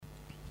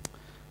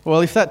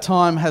Well, if that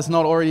time has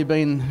not already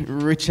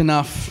been rich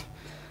enough,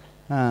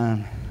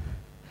 I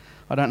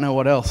don't know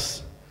what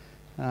else.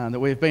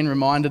 That we've been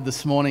reminded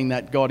this morning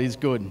that God is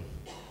good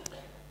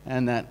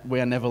and that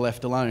we are never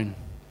left alone.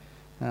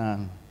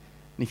 And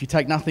if you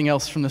take nothing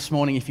else from this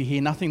morning, if you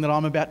hear nothing that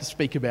I'm about to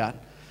speak about,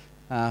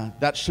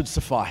 that should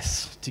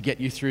suffice to get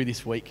you through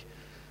this week.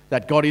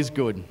 That God is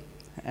good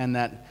and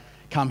that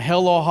come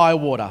hell or high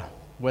water,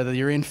 whether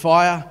you're in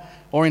fire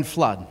or in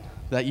flood,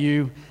 that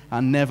you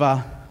are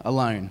never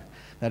alone.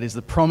 That is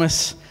the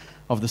promise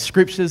of the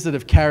scriptures that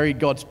have carried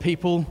God's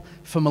people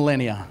for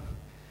millennia.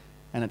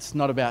 And it's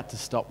not about to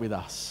stop with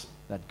us.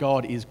 That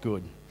God is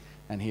good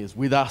and He is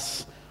with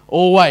us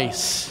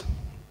always.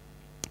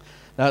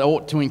 That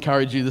ought to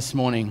encourage you this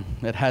morning.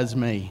 It has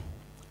me.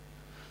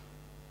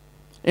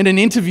 In an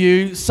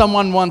interview,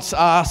 someone once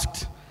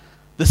asked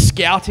the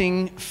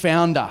Scouting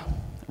founder,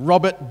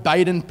 Robert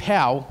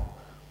Baden-Powell,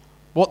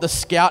 what the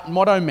Scout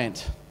motto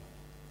meant.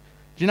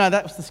 Do you know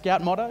that was the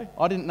Scout motto?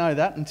 I didn't know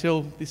that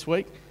until this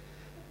week.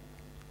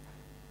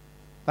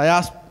 They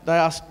asked,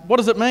 what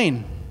does it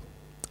mean?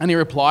 And he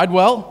replied,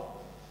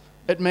 well,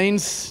 it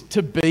means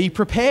to be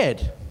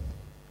prepared.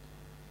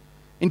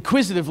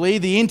 Inquisitively,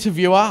 the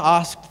interviewer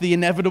asked the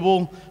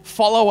inevitable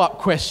follow-up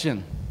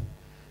question.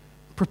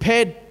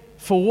 Prepared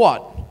for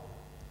what?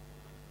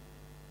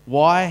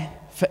 Why,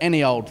 for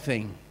any old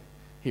thing,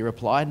 he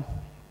replied.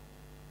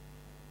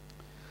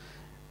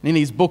 In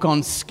his book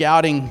on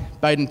scouting,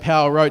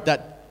 Baden-Powell wrote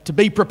that to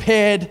be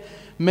prepared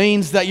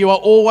means that you are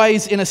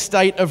always in a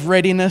state of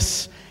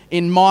readiness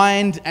in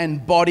mind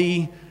and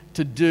body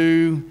to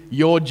do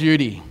your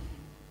duty.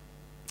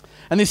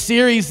 And this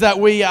series that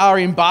we are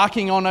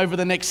embarking on over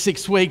the next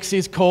 6 weeks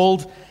is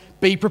called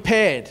Be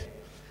Prepared,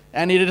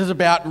 and it is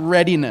about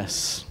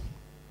readiness.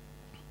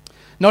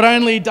 Not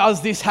only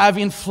does this have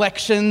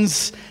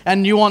inflections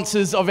and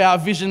nuances of our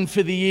vision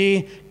for the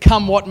year,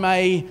 come what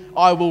may,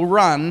 I will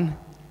run,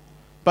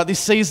 but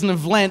this season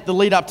of Lent, the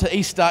lead up to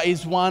Easter,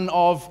 is one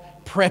of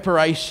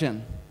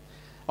preparation,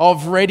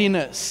 of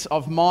readiness,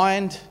 of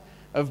mind,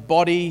 of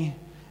body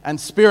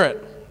and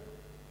spirit.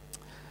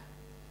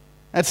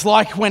 It's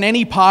like when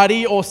any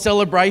party or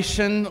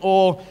celebration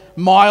or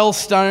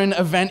milestone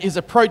event is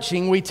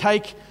approaching, we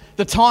take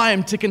the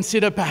time to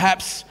consider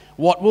perhaps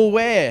what we'll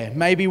wear.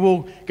 Maybe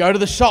we'll go to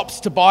the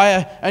shops to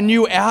buy a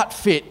new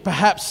outfit,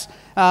 perhaps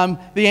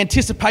the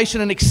anticipation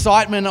and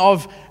excitement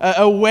of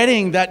a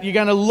wedding, that you're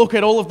going to look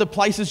at all of the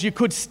places you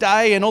could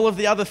stay and all of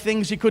the other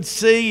things you could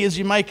see as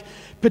you make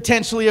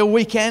potentially a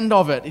weekend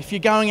of it. If you're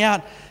going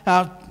out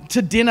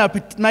to dinner,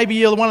 maybe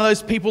you're one of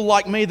those people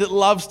like me that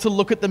loves to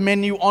look at the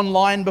menu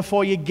online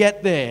before you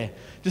get there,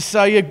 just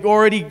so you've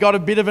already got a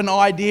bit of an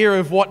idea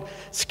of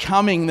what's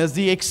coming. There's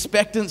the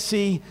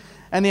expectancy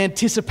and the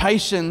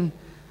anticipation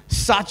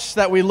such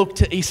that we look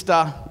to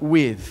Easter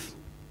with.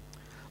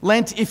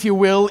 Lent, if you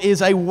will,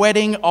 is a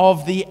whetting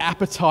of the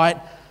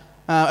appetite,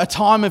 a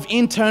time of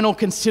internal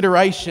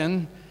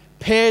consideration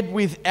paired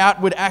with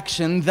outward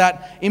action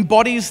that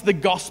embodies the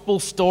gospel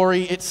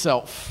story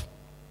itself.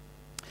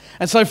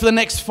 And so for the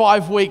next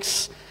 5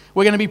 weeks,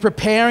 we're going to be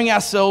preparing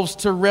ourselves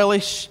to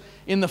relish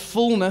in the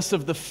fullness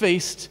of the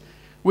feast,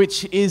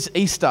 which is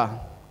Easter.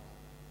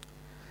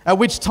 At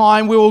which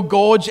time we will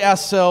gorge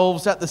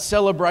ourselves at the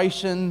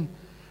celebration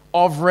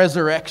of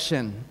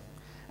resurrection.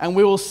 And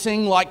we will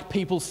sing like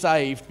people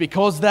saved,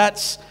 because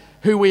that's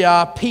who we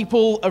are,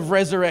 people of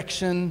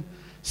resurrection,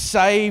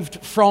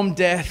 saved from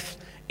death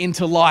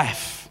into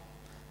life.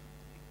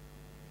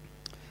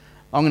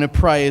 I'm going to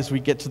pray as we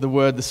get to the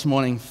word this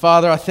morning.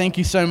 Father, I thank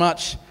you so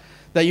much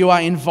that you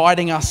are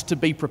inviting us to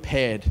be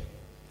prepared,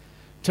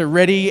 to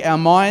ready our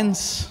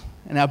minds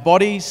and our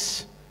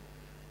bodies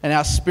and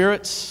our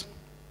spirits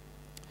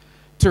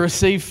to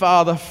receive,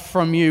 Father,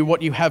 from you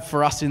what you have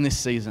for us in this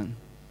season.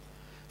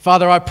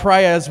 Father, I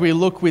pray as we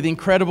look with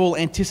incredible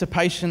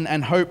anticipation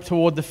and hope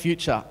toward the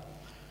future,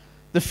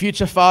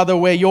 Father,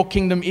 where your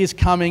kingdom is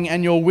coming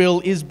and your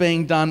will is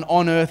being done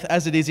on earth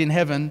as it is in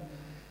heaven.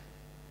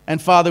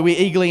 And Father, we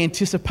eagerly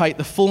anticipate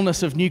the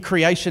fullness of new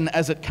creation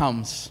as it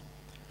comes.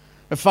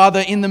 But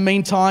Father, in the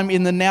meantime,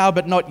 in the now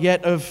but not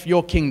yet of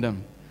your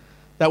kingdom,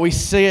 that we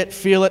see it,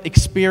 feel it,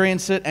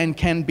 experience it, and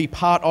can be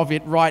part of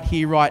it right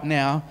here, right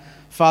now.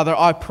 Father,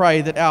 I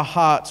pray that our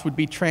hearts would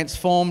be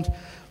transformed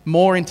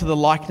more into the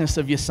likeness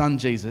of your Son,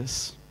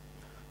 Jesus,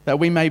 that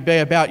we may be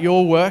about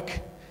your work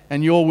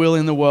and your will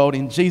in the world.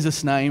 In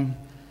Jesus' name,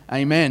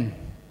 amen.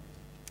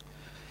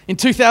 In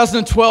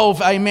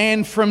 2012, a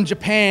man from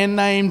Japan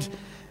named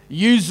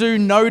Yuzu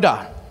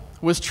Noda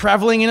was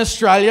traveling in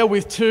Australia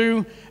with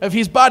 2 of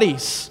his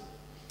buddies.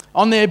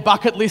 On their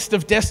bucket list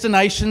of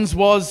destinations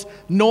was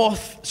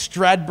North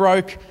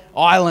Stradbroke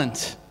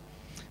Island,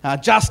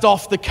 just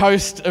off the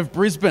coast of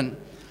Brisbane.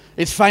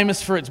 It's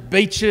famous for its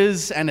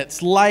beaches and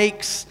its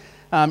lakes,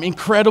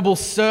 incredible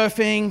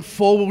surfing,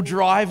 four-wheel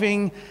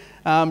driving.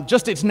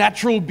 Just its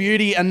natural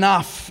beauty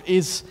enough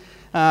is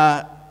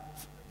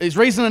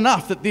reason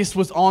enough that this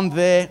was on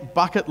their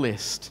bucket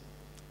list.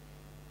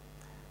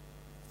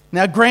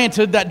 Now,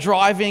 granted that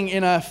driving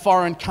in a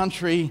foreign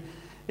country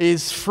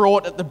is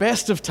fraught at the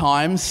best of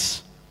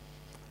times.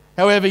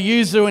 However,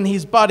 Yuzu and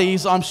his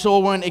buddies, I'm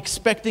sure, weren't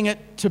expecting it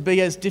to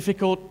be as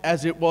difficult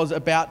as it was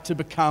about to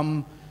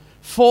become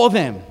for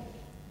them.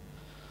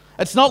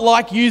 It's not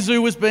like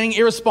Yuzu was being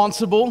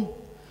irresponsible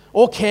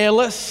or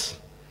careless.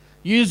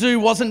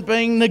 Yuzu wasn't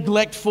being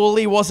neglectful.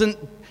 He wasn't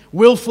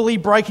willfully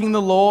breaking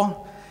the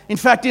law. In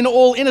fact, in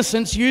all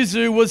innocence,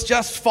 Yuzu was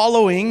just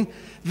following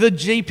the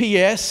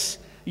GPS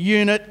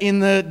unit in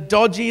the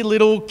dodgy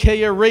little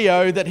Kia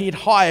Rio that he'd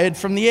hired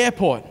from the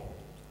airport.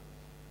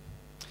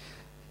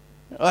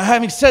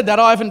 Having said that,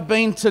 I haven't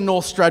been to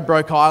North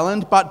Stradbroke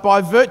Island, but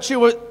by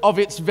virtue of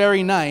its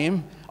very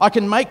name, I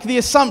can make the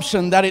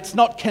assumption that it's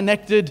not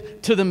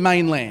connected to the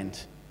mainland.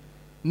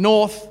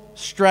 North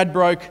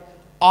Stradbroke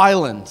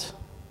Island.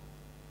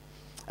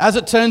 As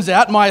it turns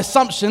out, my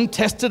assumption,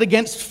 tested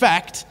against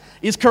fact,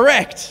 is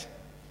correct.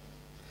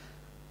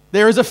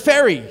 There is a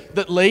ferry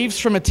that leaves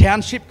from a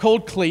township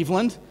called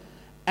Cleveland,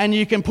 and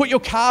you can put your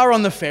car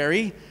on the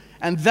ferry,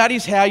 and that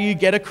is how you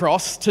get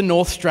across to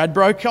North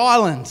Stradbroke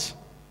Island.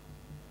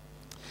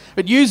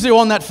 But Yuzu,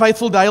 on that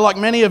faithful day, like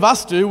many of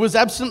us do, was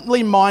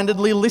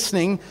absently-mindedly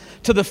listening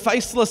to the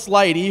faceless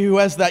lady who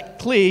has that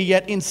clear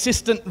yet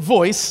insistent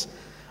voice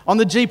on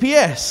the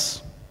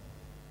GPS.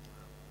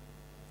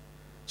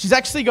 She's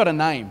actually got a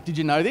name. Did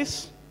you know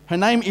this? Her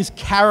name is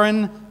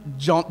Karen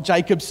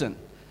Jacobson.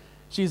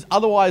 She's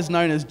otherwise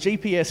known as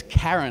GPS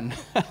Karen.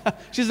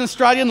 She's an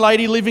Australian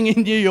lady living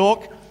in New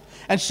York,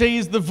 and she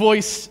is the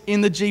voice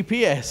in the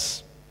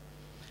GPS.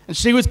 And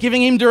she was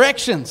giving him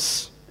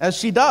directions, as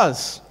she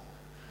does.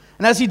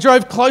 And as he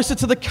drove closer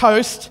to the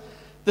coast,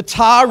 the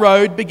tar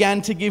road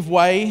began to give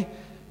way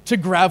to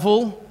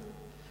gravel,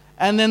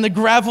 and then the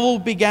gravel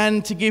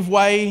began to give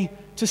way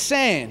to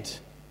sand.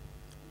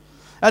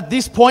 At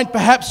this point,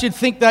 perhaps you'd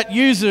think that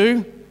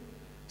Yuzu,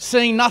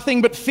 seeing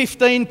nothing but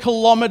 15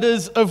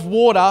 kilometres of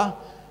water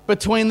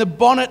between the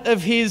bonnet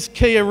of his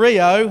Kia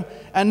Rio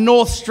and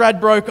North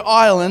Stradbroke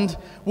Island,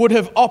 would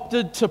have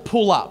opted to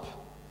pull up,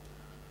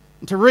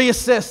 to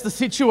reassess the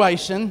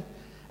situation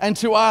and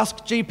to ask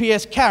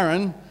GPS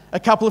Karen a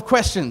couple of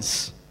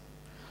questions.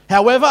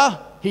 However,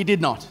 he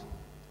did not.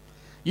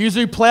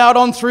 Yuzu ploughed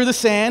on through the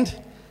sand,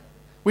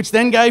 which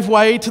then gave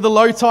way to the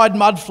low-tide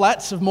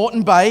mudflats of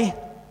Moreton Bay.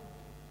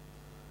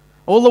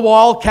 All the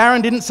while,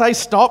 Karen didn't say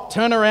stop,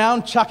 turn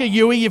around, chuck a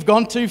Yui, you've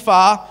gone too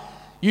far.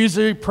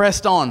 Yuzu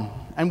pressed on,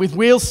 and with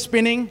wheels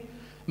spinning,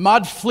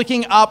 mud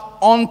flicking up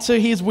onto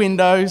his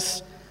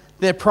windows,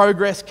 their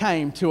progress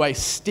came to a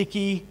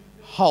sticky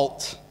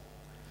halt.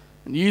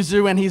 And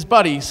Yuzu and his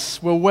buddies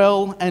were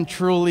well and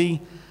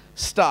truly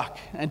stuck.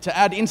 And to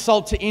add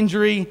insult to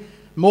injury,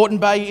 Moreton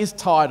Bay is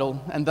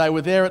tidal, and they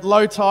were there at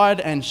low tide,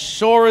 and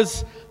sure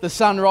as the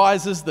sun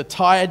rises, the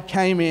tide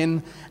came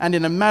in, and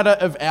in a matter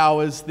of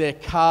hours, their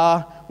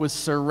car was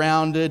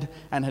surrounded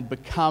and had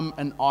become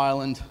an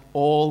island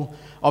all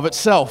of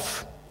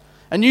itself.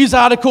 A news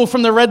article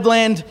from the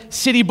Redland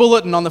City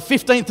Bulletin on the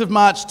 15th of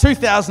March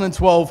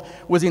 2012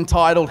 was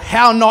entitled,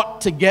 "How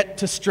Not to Get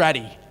to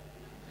Stratty."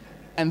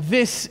 And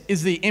this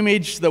is the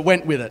image that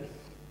went with it.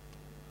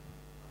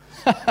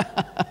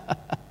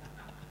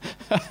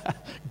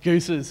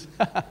 Gooses.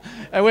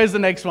 And where's the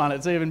next one?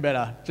 It's even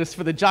better. Just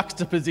for the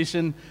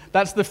juxtaposition,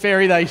 that's the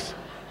ferry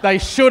they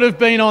should have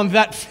been on,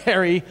 that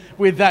ferry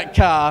with that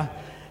car.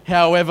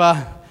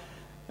 However,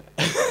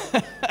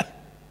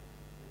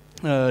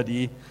 oh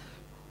dear.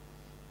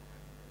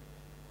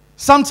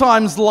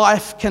 Sometimes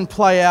life can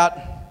play out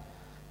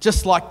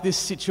just like this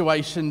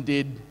situation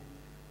did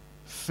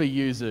for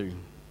Yuzu.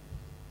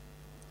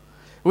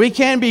 We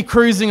can be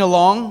cruising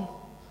along,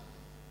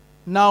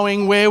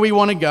 knowing where we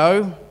want to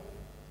go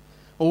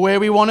or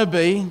where we want to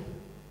be,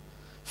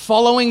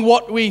 following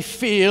what we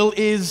feel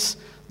is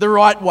the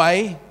right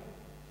way,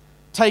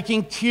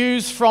 taking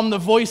cues from the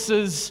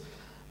voices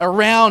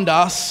around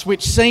us,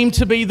 which seem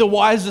to be the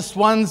wisest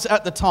ones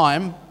at the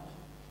time.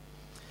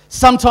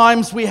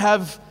 Sometimes we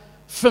have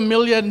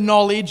familiar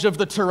knowledge of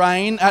the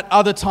terrain. At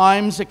other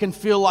times, it can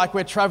feel like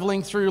we're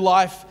traveling through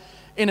life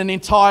in an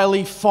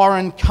entirely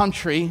foreign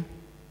country.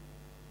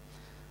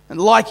 And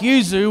like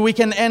Yuzu, we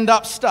can end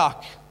up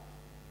stuck.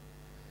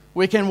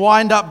 We can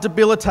wind up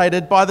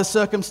debilitated by the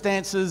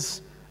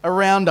circumstances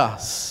around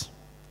us,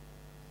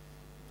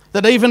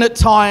 that even at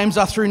times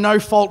are through no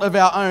fault of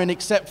our own,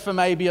 except for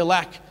maybe a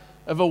lack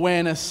of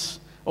awareness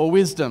or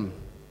wisdom.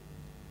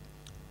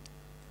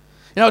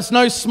 You know, it's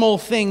no small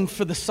thing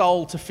for the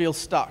soul to feel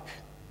stuck.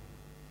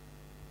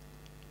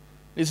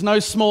 It's no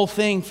small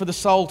thing for the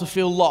soul to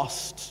feel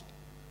lost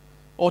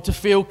or to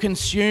feel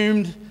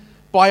consumed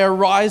by a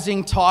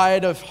rising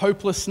tide of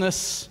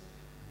hopelessness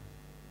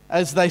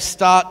as they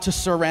start to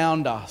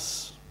surround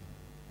us.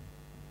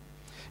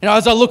 You know,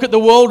 as I look at the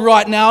world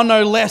right now,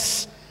 no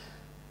less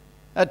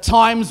at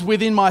times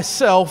within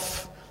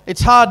myself,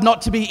 it's hard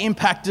not to be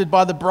impacted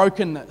by the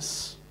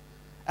brokenness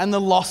and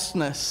the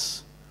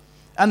lostness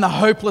and the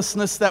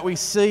hopelessness that we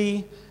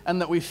see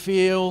and that we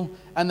feel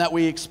and that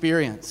we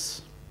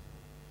experience.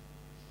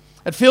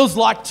 It feels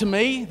like to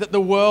me that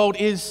the world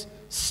is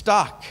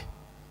stuck,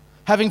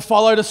 having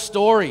followed a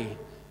story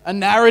a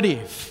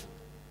narrative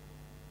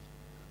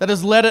that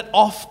has led it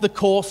off the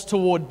course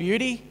toward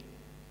beauty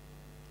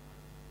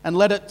and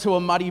led it to a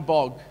muddy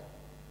bog.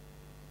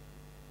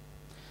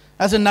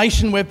 As a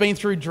nation, we've been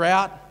through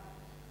drought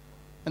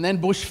and then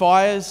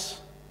bushfires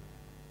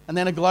and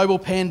then a global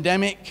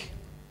pandemic,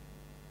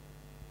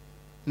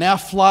 now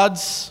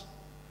floods,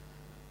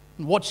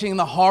 watching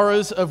the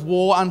horrors of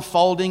war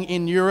unfolding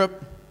in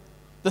Europe,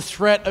 the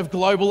threat of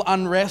global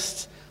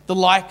unrest, the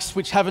likes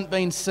which haven't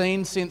been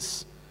seen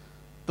since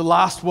the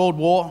last World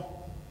War.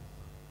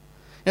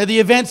 Now, the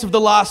events of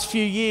the last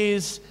few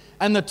years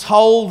and the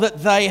toll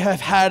that they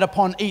have had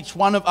upon each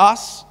one of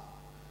us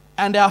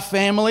and our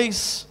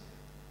families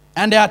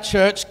and our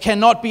church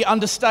cannot be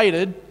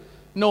understated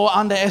nor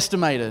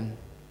underestimated.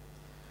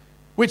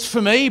 Which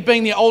for me,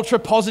 being the ultra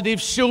positive,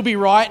 she'll be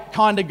right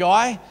kind of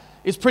guy,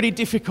 is pretty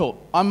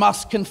difficult, I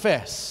must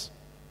confess.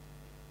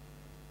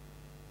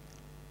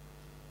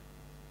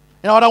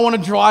 I don't want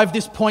to drive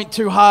this point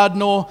too hard,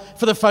 nor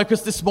for the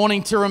focus this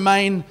morning to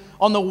remain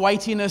on the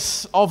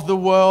weightiness of the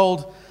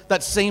world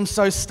that seems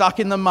so stuck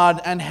in the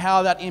mud and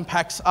how that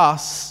impacts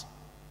us.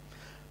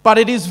 But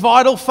it is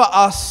vital for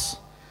us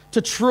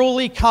to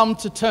truly come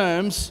to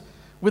terms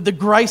with the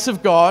grace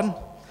of God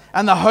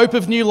and the hope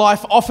of new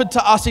life offered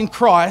to us in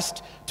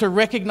Christ to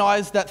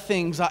recognize that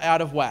things are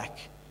out of whack,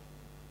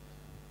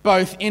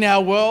 both in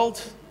our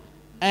world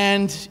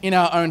and in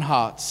our own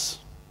hearts.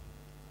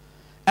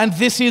 And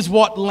this is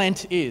what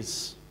Lent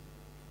is.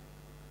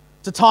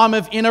 It's a time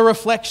of inner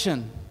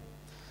reflection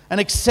and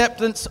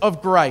acceptance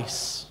of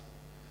grace,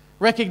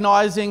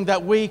 recognizing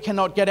that we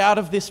cannot get out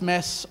of this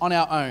mess on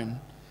our own,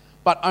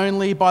 but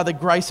only by the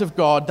grace of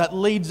God that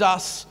leads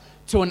us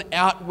to an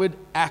outward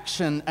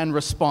action and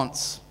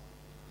response.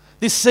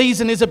 This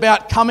season is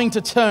about coming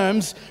to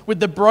terms with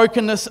the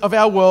brokenness of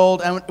our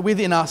world and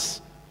within us,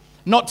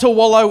 not to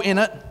wallow in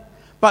it,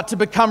 but to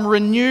become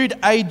renewed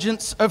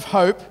agents of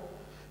hope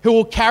who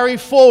will carry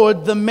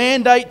forward the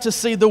mandate to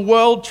see the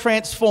world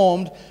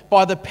transformed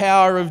by the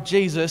power of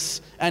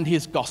Jesus and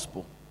his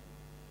gospel.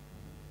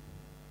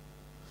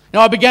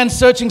 Now, I began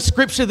searching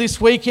scripture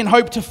this week in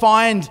hope to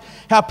find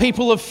how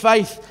people of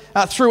faith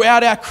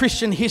throughout our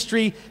Christian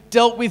history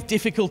dealt with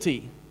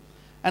difficulty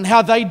and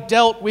how they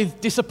dealt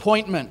with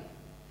disappointment,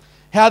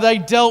 how they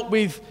dealt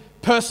with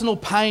personal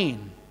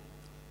pain,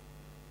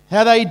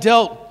 how they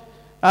dealt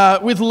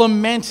with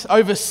lament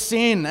over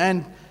sin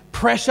and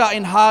pressure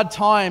in hard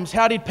times.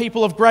 How did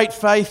people of great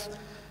faith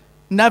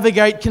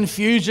navigate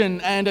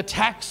confusion and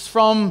attacks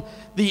from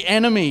the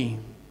enemy,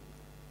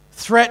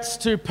 threats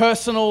to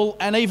personal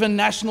and even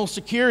national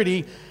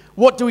security?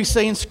 What do we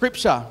see in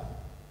Scripture?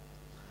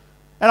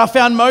 And I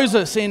found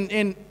Moses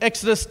in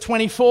Exodus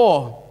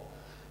 24.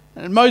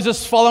 And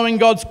Moses following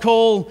God's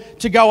call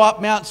to go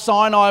up Mount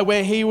Sinai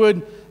where he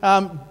would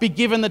be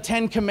given the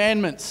 10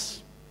 Commandments.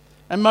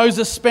 And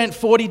Moses spent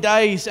 40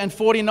 days and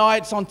 40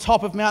 nights on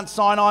top of Mount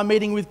Sinai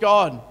meeting with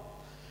God.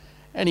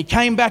 And he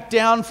came back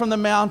down from the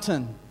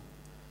mountain.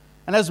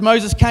 And as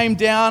Moses came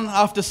down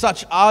after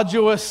such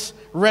arduous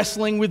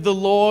wrestling with the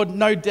Lord,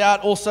 no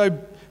doubt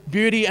also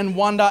beauty and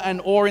wonder and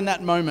awe in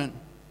that moment,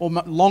 or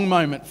long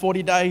moment,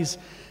 40 days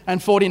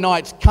and 40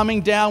 nights,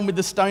 coming down with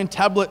the stone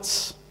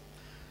tablets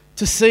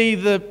to see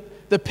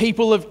the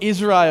people of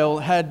Israel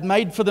had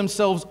made for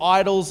themselves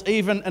idols,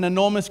 even an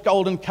enormous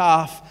golden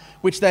calf,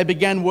 which they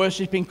began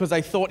worshipping because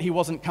they thought he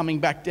wasn't coming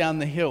back down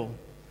the hill.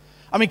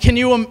 I mean, can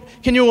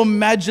you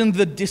imagine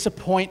the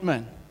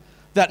disappointment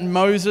that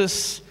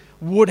Moses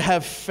would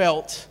have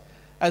felt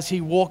as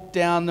he walked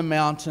down the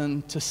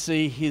mountain to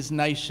see his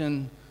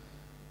nation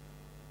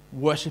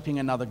worshipping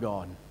another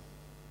god?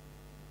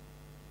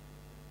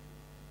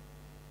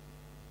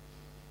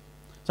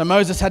 So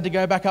Moses had to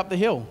go back up the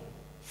hill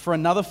for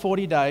another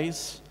 40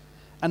 days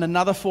and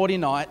another 40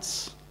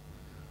 nights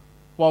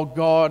while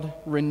God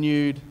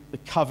renewed the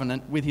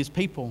covenant with his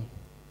people.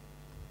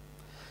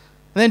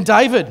 And then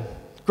David,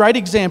 great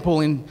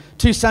example in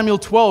 2 Samuel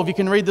 12. You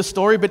can read the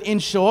story, but in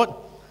short,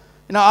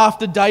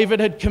 after David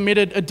had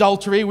committed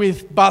adultery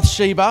with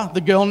Bathsheba,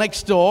 the girl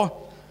next door,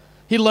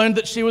 he learned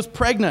that she was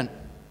pregnant.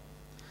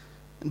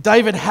 And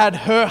David had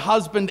her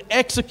husband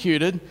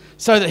executed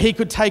so that he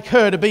could take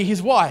her to be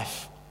his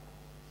wife.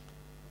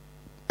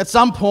 At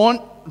some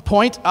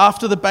point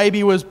after the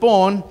baby was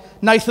born,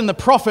 Nathan the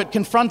prophet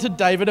confronted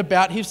David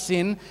about his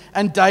sin,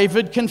 and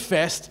David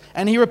confessed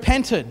and he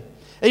repented.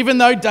 Even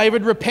though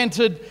David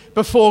repented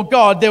before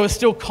God, there were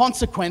still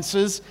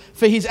consequences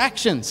for his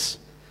actions.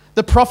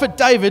 The prophet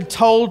David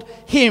told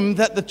him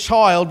that the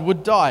child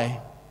would die.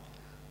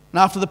 And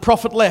after the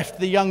prophet left,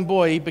 the young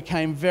boy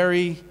became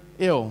very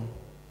ill.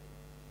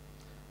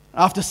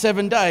 After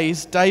 7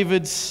 days,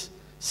 David's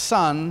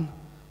son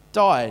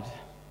died.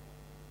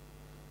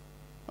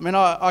 I mean,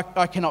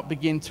 I cannot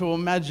begin to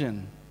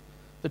imagine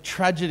the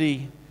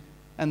tragedy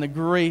and the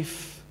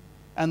grief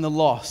and the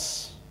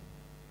loss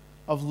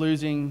of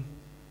losing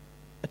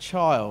a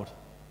child.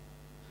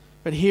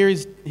 But here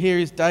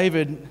is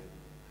David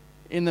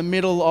in the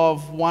middle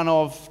of one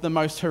of the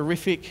most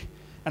horrific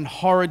and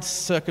horrid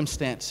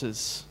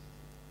circumstances.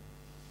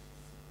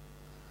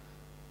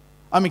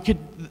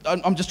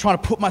 I'm just trying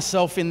to put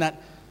myself in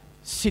that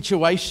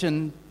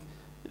situation,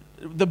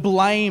 the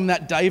blame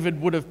that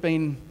David would have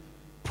been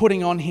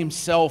putting on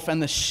himself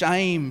and the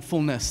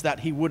shamefulness that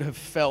he would have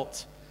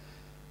felt.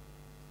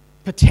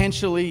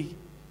 Potentially,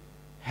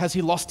 has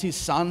he lost his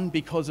son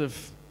because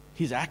of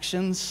his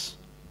actions?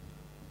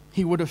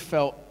 He would have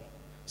felt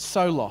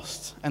so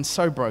lost and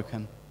so broken.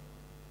 And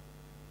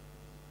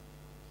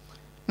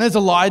there's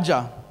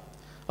Elijah.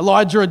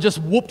 Elijah had just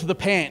whooped the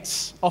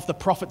pants off the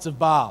prophets of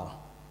Baal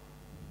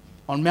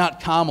on Mount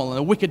Carmel, and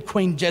the wicked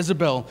Queen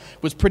Jezebel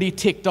was pretty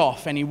ticked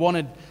off and he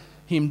wanted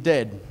him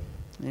dead.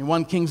 In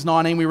 1 Kings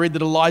 19 we read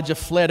that Elijah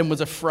fled and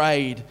was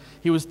afraid.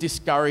 He was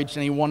discouraged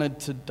and he wanted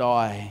to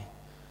die.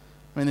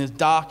 This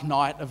dark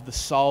night of the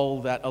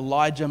soul that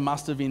Elijah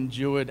must have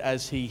endured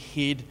as he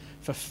hid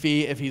for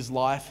fear of his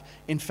life,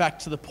 in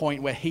fact to the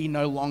point where he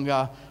no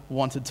longer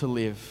wanted to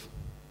live.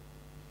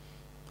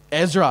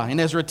 In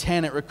Ezra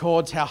 10, it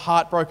records how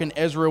heartbroken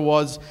Ezra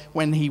was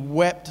when he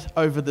wept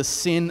over the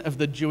sin of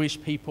the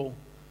Jewish people.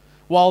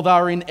 While they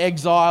were in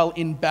exile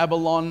in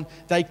Babylon,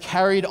 they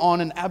carried on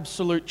an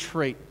absolute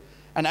treat.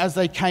 And as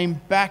they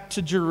came back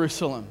to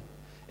Jerusalem,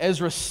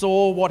 Ezra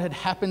saw what had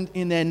happened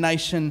in their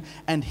nation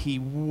and he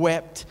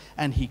wept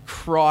and he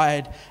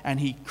cried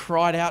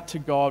out to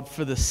God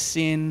for the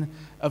sin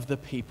of the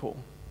people.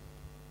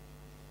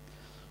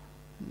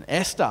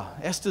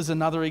 Esther's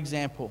another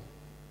example.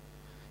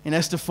 In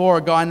Esther 4,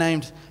 a guy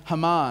named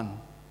Haman,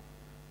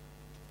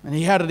 and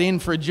he had it in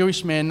for a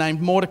Jewish man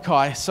named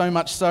Mordecai, so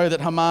much so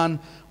that Haman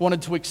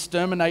wanted to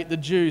exterminate the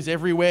Jews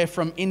everywhere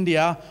from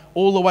India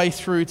all the way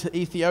through to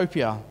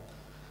Ethiopia.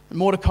 And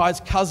Mordecai's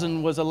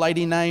cousin was a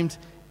lady named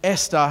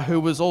Esther, who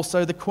was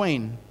also the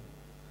queen.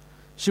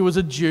 She was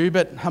a Jew,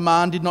 but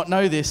Haman did not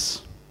know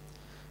this.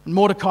 And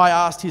Mordecai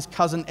asked his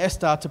cousin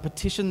Esther to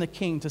petition the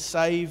king to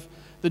save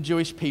the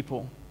Jewish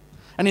people.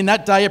 And in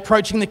that day,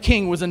 approaching the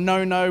king was a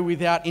no-no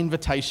without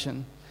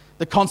invitation.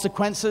 The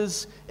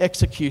consequences,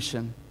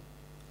 execution.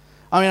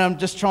 I'm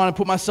just trying to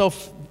put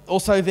myself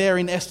also there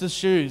in Esther's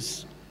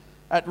shoes,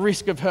 at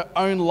risk of her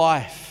own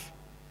life.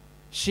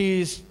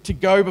 She is to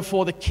go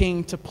before the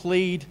king to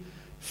plead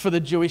for the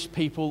Jewish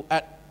people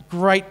at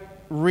great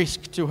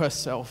risk to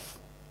herself.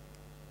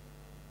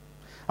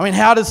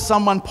 How does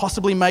someone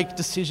possibly make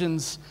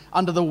decisions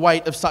under the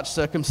weight of such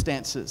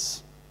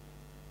circumstances?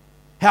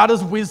 How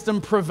does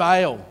wisdom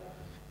prevail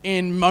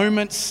in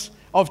moments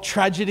of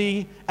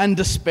tragedy and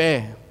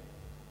despair?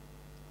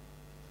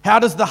 How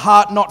does the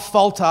heart not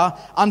falter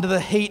under the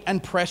heat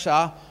and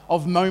pressure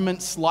of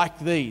moments like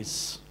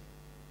these?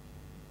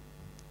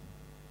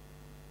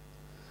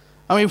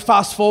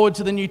 Fast forward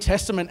to the New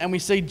Testament and we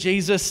see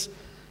Jesus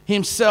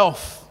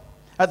himself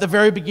at the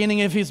very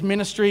beginning of his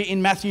ministry in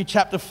Matthew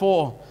chapter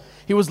 4.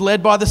 He was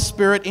led by the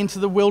Spirit into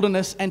the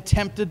wilderness and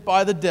tempted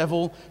by the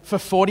devil for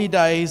 40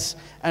 days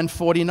and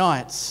 40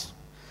 nights.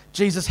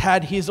 Jesus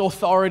had his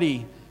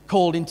authority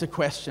called into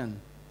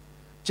question.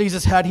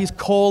 Jesus had his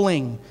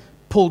calling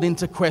pulled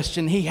into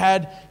question. He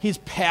had his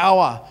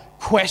power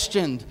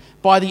questioned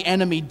by the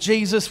enemy.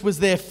 Jesus was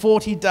there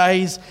 40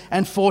 days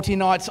and 40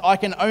 nights. I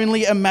can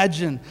only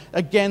imagine,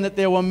 again, that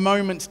there were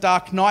moments,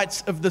 dark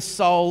nights of the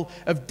soul,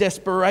 of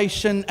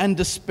desperation and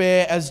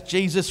despair as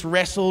Jesus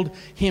wrestled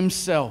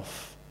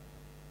himself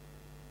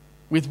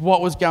with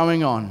what was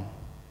going on.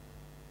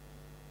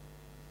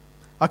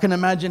 I can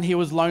imagine he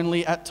was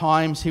lonely at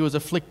times, he was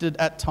afflicted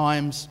at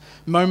times,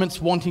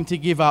 moments wanting to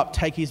give up,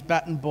 take his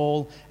bat and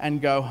ball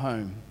and go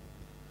home.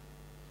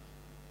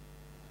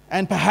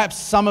 And perhaps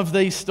some of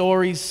these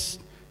stories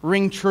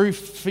ring true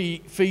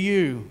for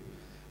you.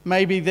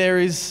 Maybe there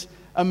is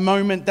a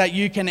moment that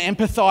you can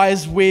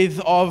empathize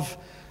with of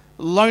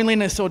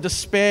loneliness or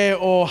despair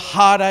or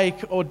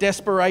heartache or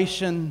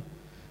desperation.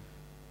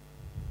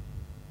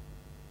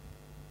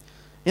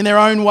 In their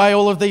own way,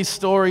 all of these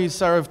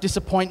stories are of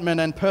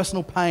disappointment and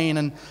personal pain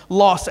and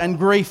loss and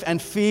grief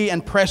and fear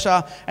and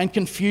pressure and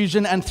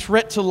confusion and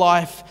threat to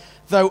life.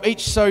 Though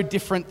each so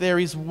different, there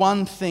is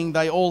one thing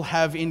they all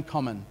have in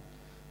common,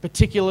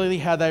 particularly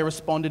how they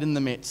responded in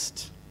the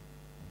midst.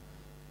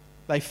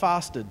 They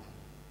fasted.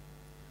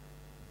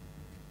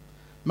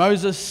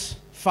 Moses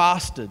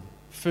fasted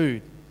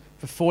food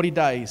for 40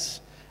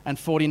 days and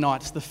 40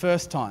 nights the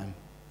first time. And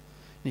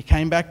he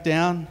came back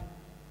down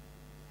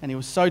and he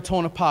was so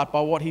torn apart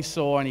by what he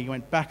saw, and he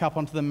went back up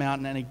onto the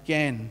mountain and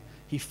again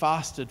he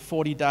fasted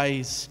 40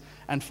 days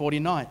and 40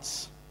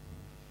 nights.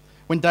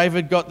 When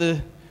David got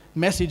the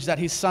message that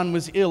his son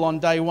was ill on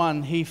day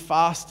one, he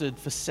fasted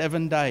for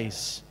 7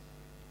 days,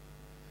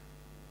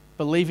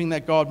 believing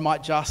that God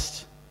might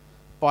just,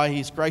 by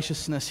his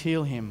graciousness,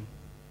 heal him.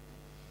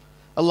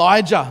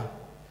 Elijah,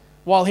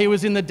 while he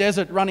was in the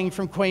desert running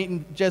from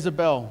Queen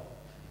Jezebel,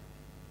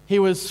 he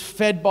was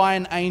fed by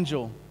an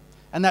angel,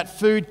 and that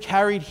food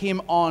carried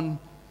him on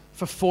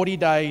for 40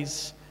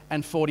 days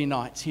and 40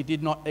 nights. He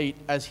did not eat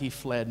as he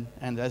fled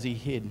and as he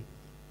hid.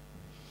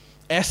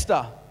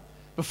 Esther,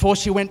 before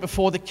she went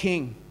before the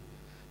king,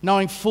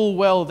 knowing full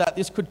well that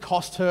this could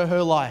cost her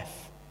her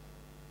life,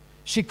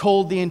 she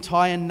called the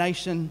entire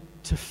nation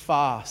to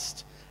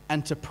fast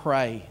and to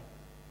pray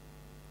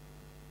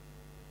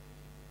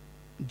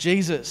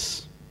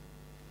Jesus,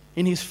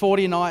 in his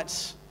 40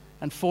 nights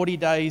and 40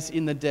 days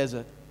in the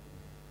desert,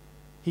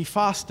 he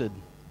fasted.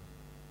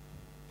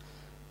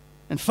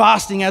 And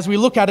fasting, as we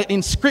look at it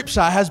in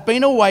Scripture, has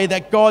been a way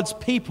that God's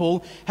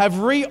people have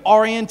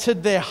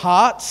reoriented their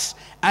hearts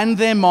and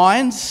their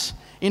minds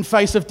in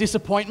face of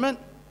disappointment,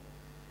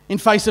 in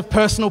face of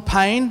personal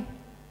pain,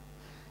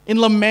 in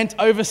lament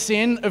over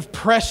sin, of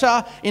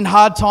pressure, in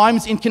hard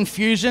times, in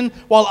confusion,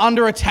 while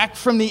under attack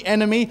from the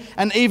enemy,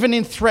 and even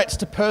in threats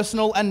to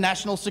personal and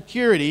national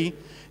security.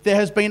 There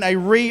has been a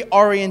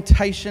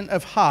reorientation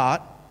of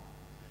heart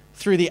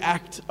through the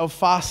act of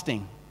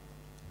fasting.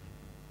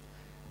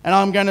 And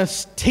I'm going to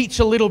teach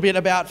a little bit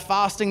about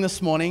fasting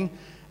this morning,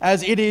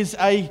 as it is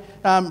a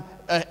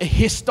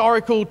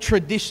historical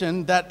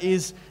tradition that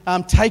is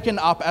taken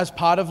up as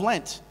part of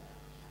Lent.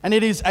 And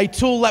it is a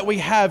tool that we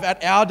have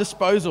at our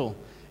disposal.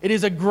 It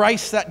is a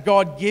grace that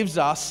God gives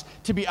us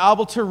to be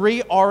able to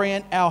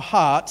reorient our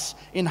hearts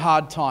in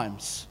hard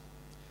times.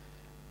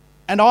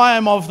 And I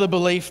am of the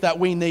belief that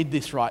we need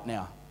this right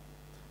now.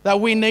 That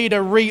we need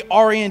a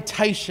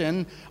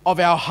reorientation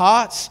of our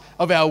hearts,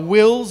 of our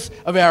wills,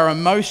 of our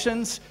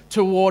emotions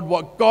toward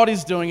what God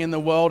is doing in the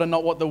world and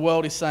not what the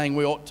world is saying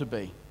we ought to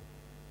be.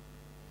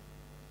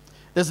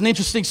 There's an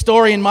interesting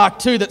story in Mark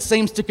 2 that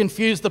seems to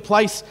confuse the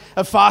place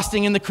of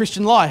fasting in the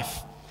Christian life.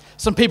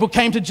 Some people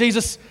came to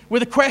Jesus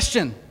with a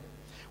question.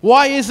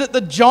 Why is it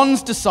that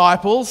John's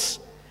disciples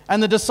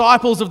and the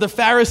disciples of the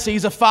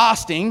Pharisees are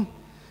fasting,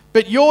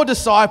 but your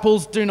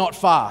disciples do not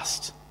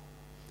fast?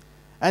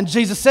 And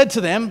Jesus said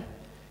to them,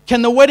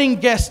 can the wedding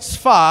guests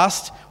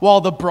fast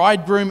while the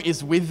bridegroom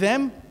is with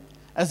them?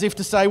 As if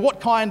to say, what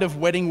kind of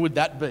wedding would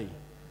that be?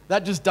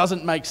 That just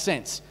doesn't make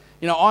sense.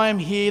 You know, I am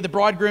here, the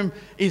bridegroom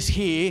is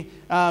here.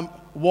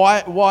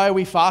 Why are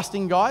we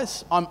fasting,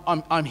 guys?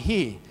 I'm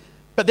here.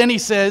 But then he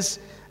says,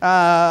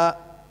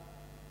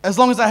 as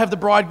long as they have the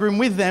bridegroom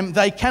with them,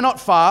 they cannot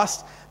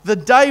fast. The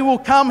day will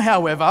come,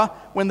 however,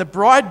 when the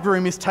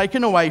bridegroom is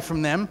taken away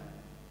from them,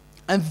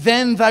 and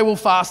then they will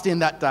fast in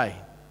that day.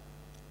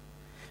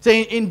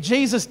 See, in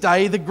Jesus'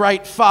 day, the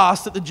great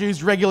fast that the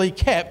Jews regularly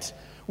kept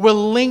were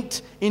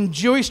linked in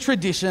Jewish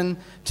tradition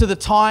to the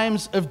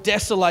times of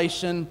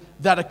desolation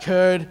that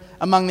occurred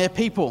among their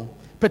people,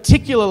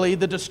 particularly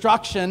the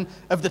destruction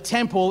of the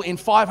temple in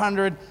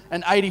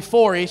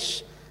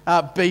 584-ish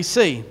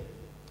BC.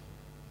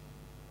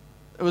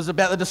 It was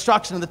about the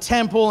destruction of the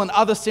temple and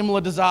other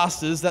similar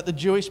disasters that the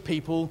Jewish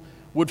people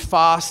would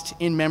fast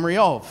in memory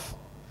of.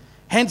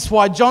 Hence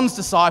why John's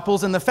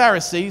disciples and the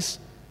Pharisees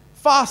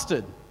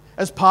fasted.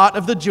 As part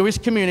of the Jewish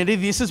community,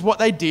 this is what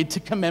they did to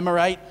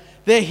commemorate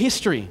their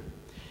history.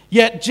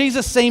 Yet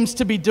Jesus seems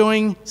to be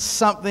doing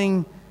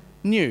something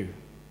new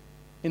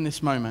in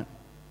this moment.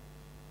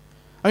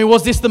 I mean,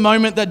 was this the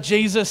moment that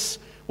Jesus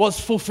was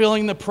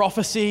fulfilling the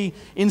prophecy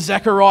in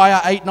Zechariah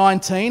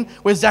 8:19,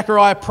 where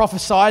Zechariah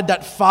prophesied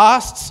that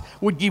fasts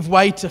would give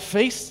way to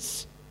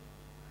feasts?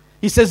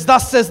 He says,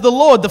 thus says the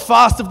Lord, the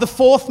fast of the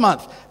 4th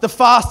month, the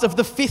fast of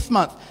the 5th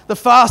month, the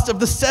fast of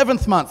the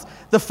 7th month,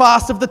 the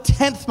fast of the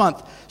 10th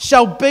month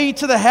shall be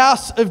to the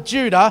house of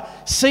Judah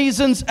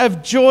seasons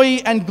of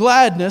joy and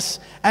gladness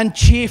and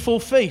cheerful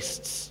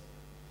feasts.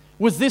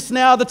 Was this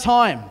now the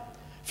time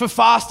for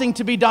fasting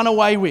to be done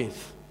away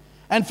with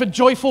and for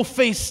joyful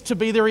feasts to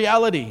be the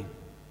reality?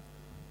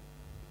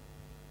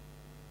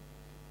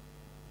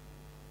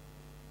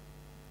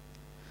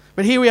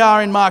 But here we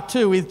are in Mark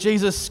 2 with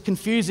Jesus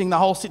confusing the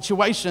whole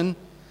situation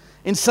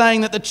in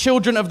saying that the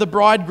children of the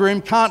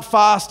bridegroom can't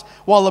fast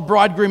while the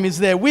bridegroom is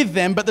there with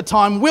them, but the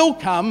time will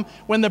come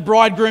when the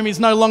bridegroom is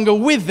no longer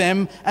with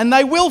them and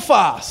they will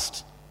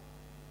fast.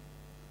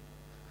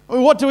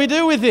 Well, what do we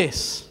do with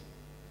this?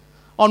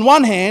 On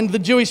one hand, the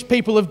Jewish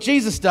people of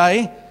Jesus'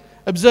 day,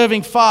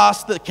 observing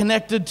fasts that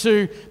connected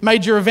to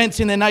major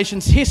events in their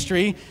nation's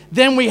history,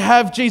 then we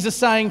have Jesus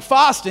saying,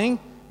 fasting?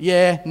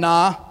 Yeah,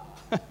 nah.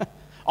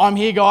 I'm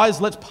here,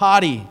 guys, let's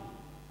party.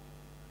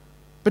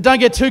 But don't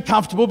get too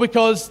comfortable,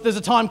 because there's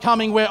a time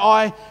coming where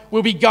I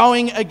will be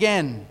going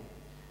again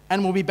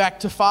and we'll be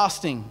back to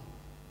fasting.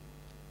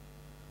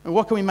 And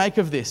what can we make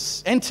of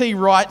this? N.T.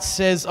 Wright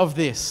says of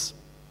this,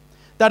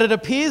 that it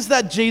appears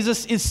that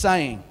Jesus is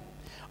saying,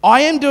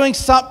 I am doing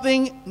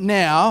something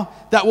now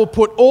that will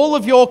put all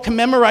of your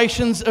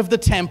commemorations of the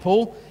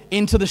temple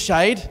into the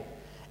shade.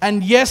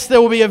 And yes,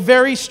 there will be a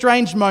very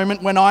strange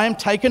moment when I am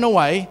taken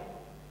away.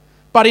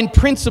 But in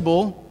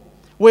principle,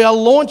 we are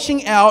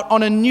launching out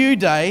on a new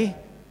day,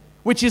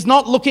 which is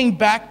not looking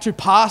back to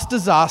past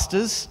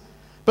disasters,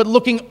 but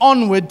looking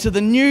onward to the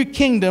new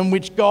kingdom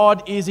which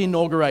God is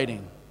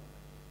inaugurating.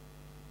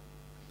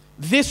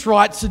 This,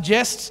 Wright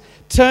suggests,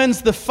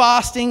 turns the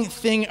fasting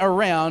thing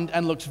around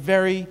and looks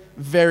very,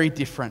 very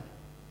different.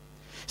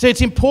 So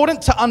it's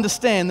important to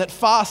understand that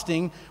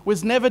fasting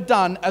was never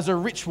done as a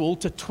ritual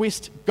to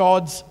twist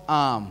God's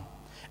arm.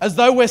 As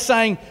though we're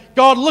saying,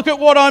 God, look at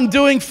what I'm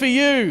doing for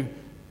you.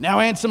 Now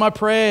answer my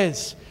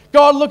prayers.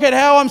 God, look at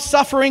how I'm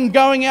suffering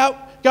going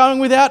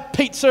without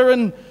pizza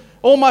and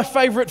all my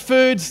favorite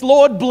foods.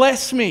 Lord,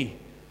 bless me.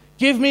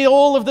 Give me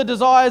all of the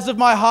desires of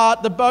my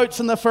heart, the boats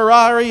and the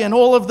Ferrari and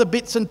all of the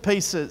bits and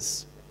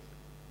pieces.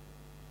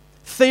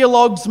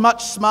 Theologues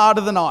much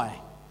smarter than I,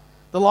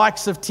 the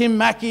likes of Tim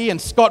Mackey and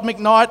Scott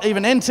McKnight,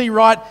 even N.T.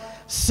 Wright,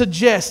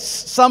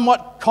 suggests,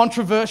 somewhat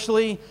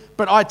controversially,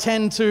 but I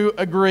tend to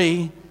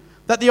agree,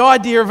 that the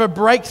idea of a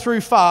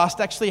breakthrough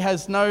fast actually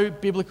has no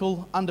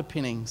biblical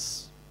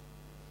underpinnings.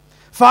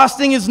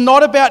 Fasting is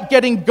not about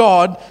getting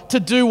God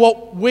to do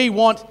what we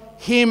want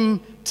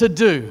Him to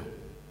do.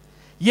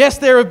 Yes,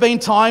 there have been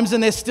times,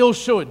 and there still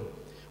should,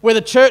 where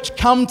the church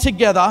come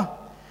together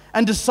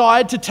and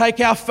decide to take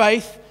our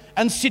faith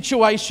and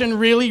situation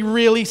really,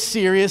 really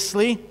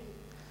seriously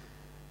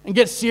and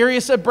get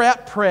serious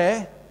about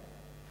prayer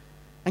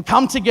and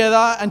come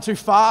together and to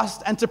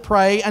fast and to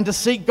pray and to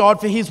seek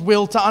God for His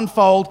will to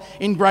unfold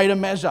in greater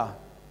measure.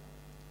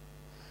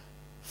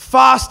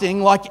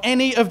 Fasting, like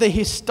any of the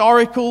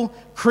historical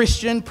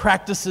Christian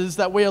practices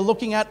that we are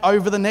looking at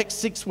over the next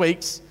 6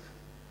 weeks,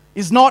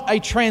 is not a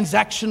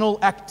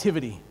transactional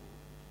activity.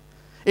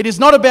 It is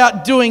not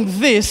about doing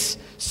this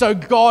so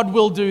God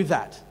will do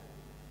that.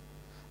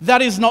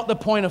 That is not the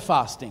point of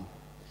fasting.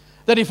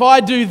 That if I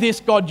do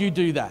this, God, you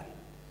do that.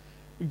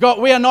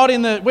 God, we are not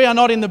in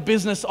the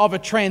business of a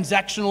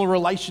transactional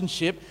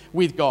relationship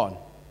with God.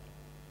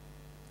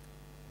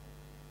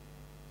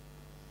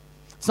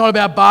 It's not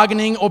about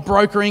bargaining or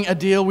brokering a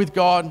deal with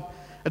God.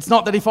 It's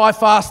not that if I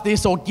fast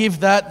this or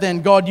give that,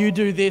 then God, you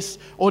do this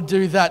or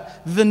do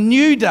that. The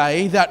new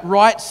day that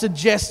Wright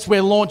suggests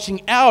we're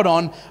launching out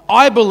on,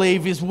 I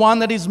believe, is one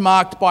that is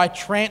marked by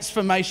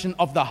transformation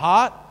of the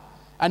heart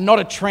and not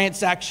a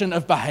transaction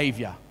of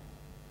behavior.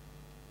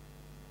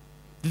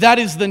 That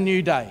is the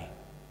new day.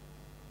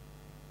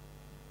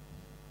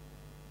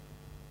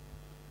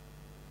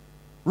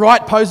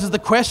 Wright poses the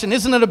question,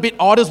 isn't it a bit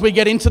odd as we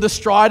get into the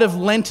stride of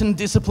Lenten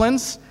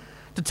disciplines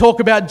to talk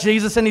about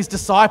Jesus and His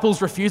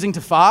disciples refusing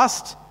to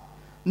fast?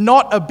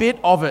 Not a bit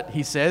of it,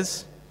 he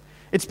says.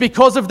 It's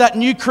because of that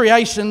new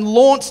creation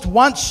launched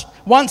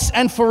once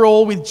and for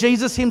all with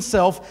Jesus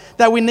Himself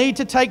that we need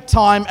to take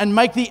time and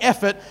make the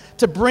effort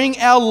to bring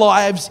our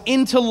lives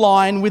into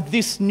line with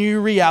this new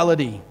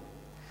reality.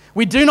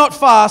 We do not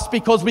fast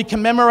because we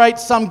commemorate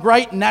some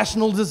great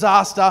national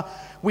disaster.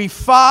 We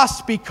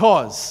fast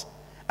because,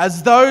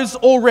 as those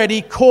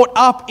already caught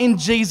up in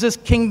Jesus'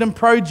 kingdom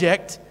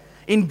project,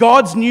 in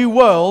God's new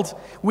world,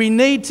 we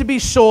need to be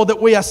sure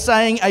that we are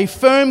saying a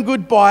firm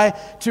goodbye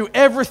to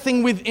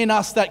everything within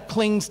us that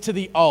clings to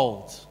the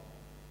old.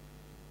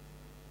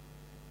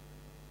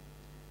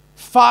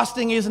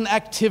 Fasting is an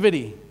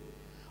activity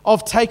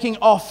of taking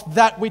off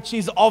that which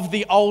is of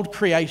the old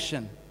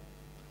creation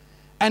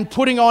and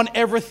putting on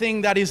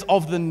everything that is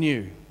of the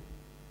new.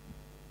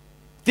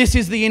 This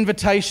is the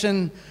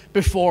invitation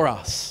before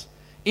us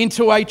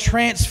into a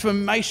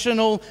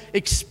transformational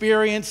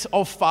experience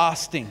of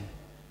fasting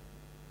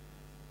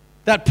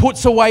that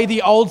puts away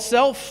the old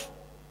self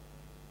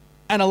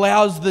and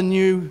allows the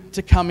new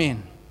to come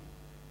in.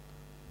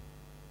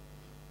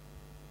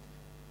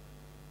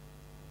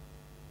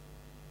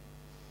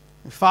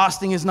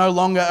 Fasting is no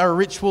longer a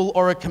ritual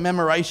or a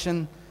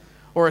commemoration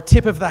or a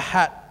tip of the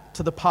hat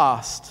to the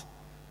past.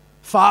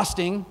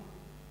 Fasting,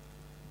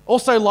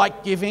 also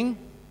like giving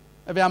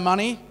of our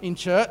money in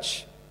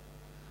church,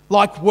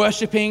 like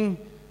worshipping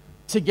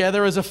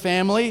together as a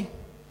family,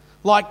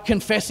 like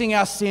confessing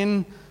our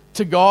sin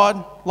to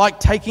God,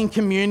 like taking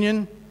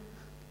communion,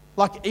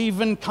 like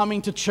even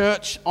coming to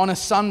church on a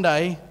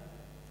Sunday,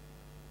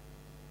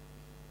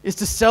 is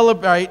to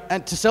celebrate,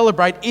 and to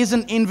celebrate is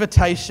an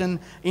invitation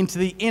into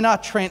the inner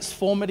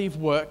transformative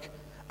work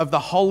of the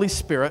Holy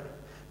Spirit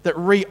that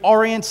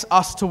reorients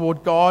us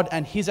toward God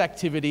and His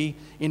activity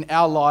in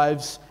our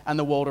lives and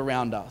the world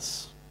around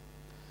us.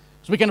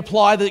 So we can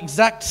apply the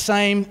exact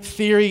same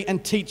theory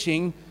and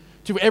teaching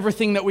to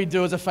everything that we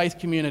do as a faith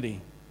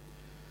community.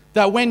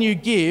 That when you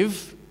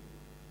give,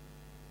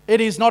 it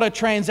is not a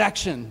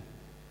transaction.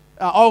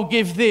 I'll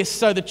give this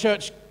so the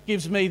church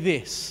gives me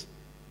this.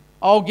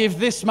 I'll give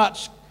this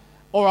much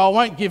or I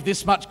won't give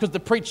this much because the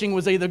preaching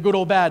was either good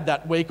or bad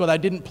that week or they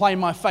didn't play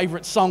my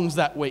favourite songs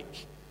that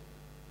week.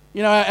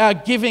 You know, our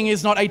giving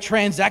is not a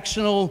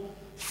transactional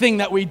thing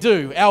that we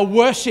do. Our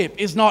worship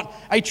is not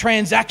a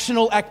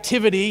transactional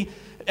activity.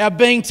 Our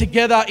being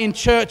together in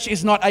church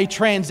is not a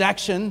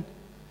transaction.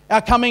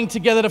 Our coming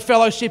together to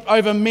fellowship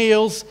over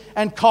meals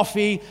and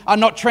coffee are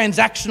not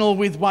transactional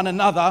with one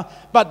another,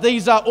 but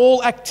these are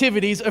all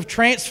activities of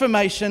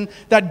transformation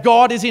that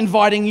God is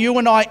inviting you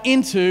and I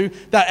into,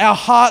 that our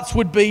hearts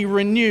would be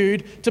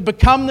renewed to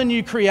become the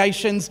new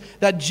creations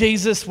that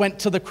Jesus went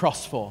to the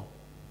cross for.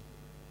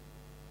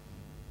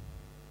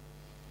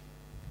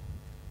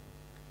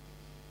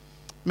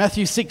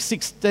 Matthew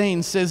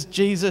 6:16 says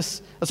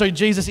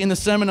Jesus in the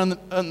Sermon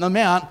on the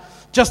Mount,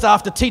 just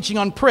after teaching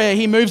on prayer,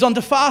 he moves on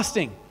to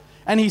fasting.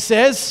 And he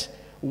says,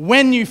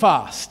 when you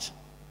fast.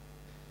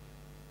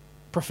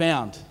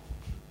 Profound.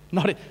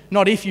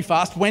 Not if you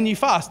fast, when you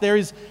fast. There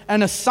is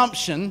an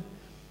assumption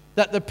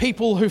that the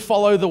people who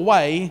follow the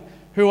way,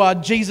 who are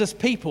Jesus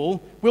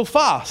people, will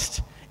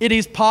fast. It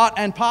is part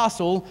and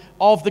parcel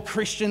of the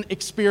Christian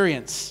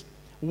experience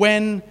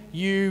when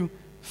you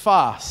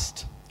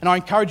fast. And I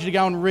encourage you to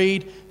go and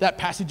read that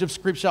passage of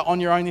Scripture on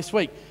your own this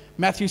week.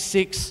 Matthew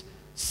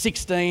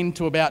 6:16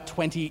 to about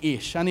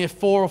 20-ish. Only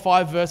 4 or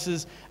 5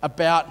 verses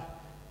about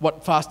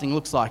what fasting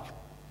looks like.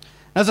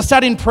 As I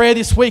sat in prayer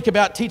this week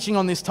about teaching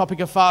on this topic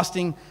of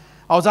fasting,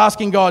 I was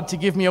asking God to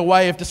give me a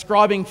way of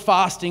describing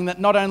fasting that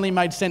not only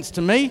made sense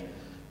to me,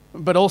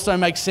 but also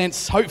makes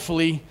sense,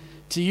 hopefully,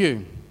 to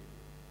you.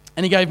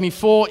 And He gave me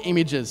 4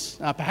 images,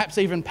 perhaps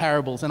even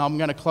parables, and I'm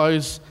going to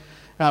close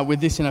with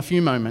this in a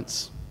few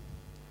moments.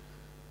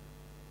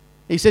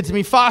 He said to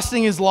me,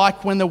 fasting is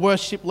like when the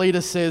worship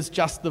leader says,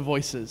 just the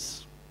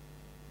voices.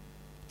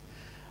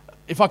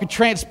 If I could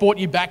transport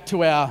you back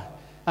to our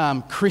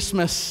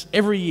Christmas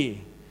every year,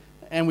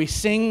 and we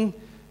sing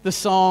the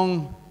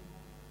song,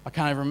 I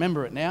can't even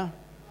remember it now.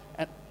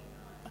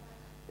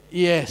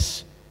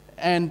 Yes,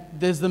 and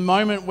there's the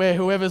moment where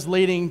whoever's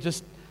leading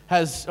just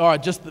has, all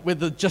right, just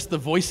the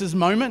voices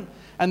moment,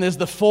 and there's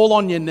the fall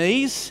on your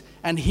knees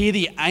and hear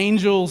the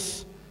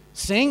angels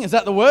sing. Is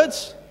that the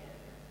words?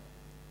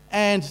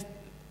 And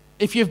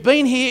if you've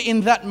been here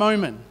in that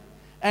moment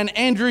and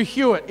Andrew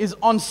Hewitt is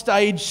on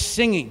stage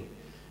singing,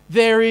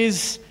 there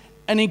is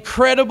an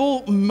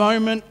incredible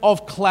moment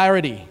of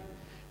clarity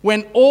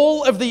when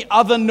all of the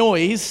other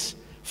noise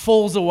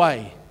falls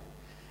away.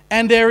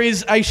 And there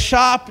is a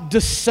sharp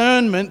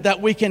discernment that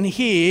we can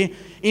hear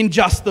in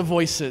just the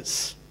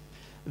voices.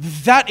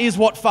 That is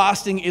what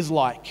fasting is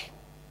like.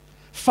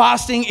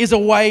 Fasting is a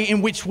way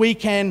in which we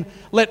can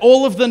let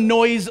all of the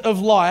noise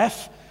of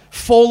life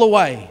fall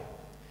away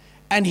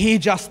and hear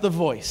just the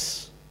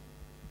voice.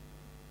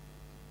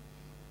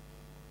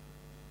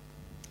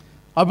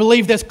 I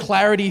believe there's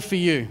clarity for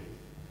you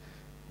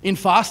in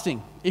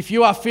fasting. If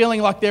you are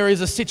feeling like there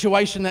is a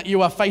situation that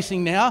you are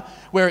facing now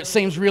where it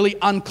seems really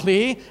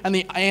unclear and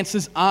the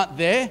answers aren't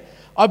there,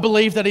 I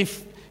believe that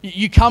if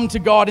you come to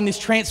God in this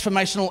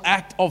transformational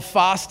act of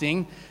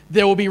fasting,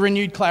 there will be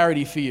renewed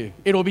clarity for you.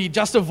 It'll be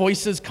just a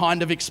voices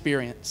kind of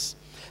experience.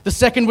 The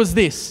second was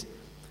this,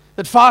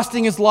 that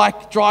fasting is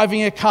like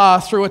driving a car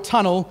through a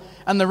tunnel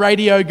and the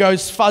radio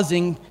goes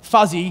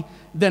fuzzy,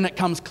 then it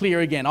comes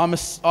clear again. I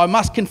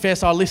must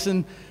confess, I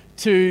listen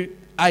to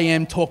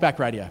AM talkback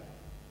radio.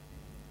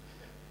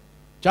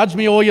 Judge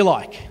me all you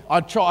like. I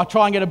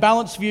try and get a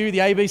balanced view, the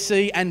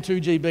ABC and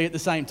 2GB at the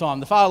same time.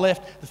 The far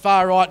left, the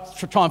far right,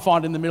 try and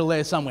find it in the middle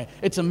there somewhere.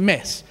 It's a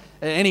mess.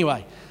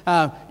 Anyway,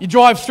 you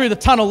drive through the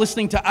tunnel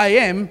listening to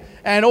AM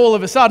and all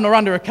of a sudden, or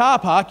under a car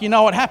park, you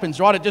know what happens,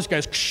 right? It just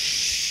goes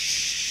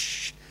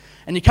ksh,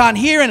 and you can't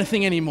hear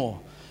anything anymore.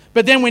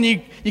 But then when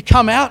you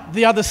come out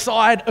the other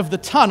side of the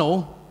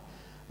tunnel,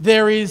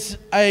 there is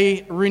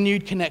a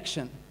renewed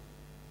connection.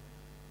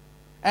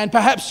 And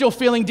perhaps you're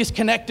feeling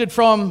disconnected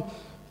from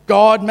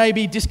God,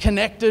 maybe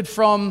disconnected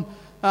from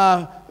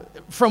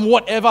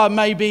whatever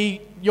may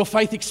be your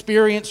faith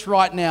experience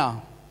right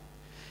now.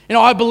 You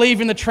know, I believe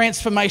in the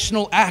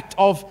transformational act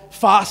of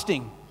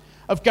fasting,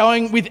 of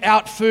going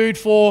without food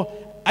for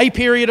a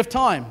period of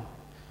time.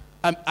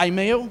 A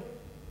meal,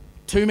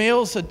 2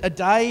 meals a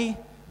day,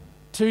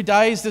 2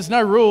 days. There's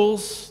no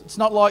rules. It's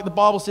not like the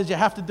Bible says you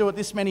have to do it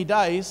this many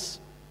days.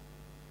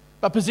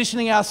 But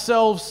positioning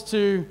ourselves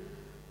to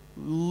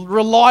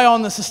rely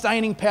on the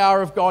sustaining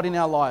power of God in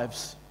our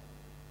lives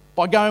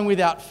by going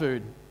without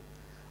food.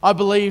 I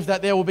believe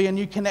that there will be a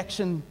new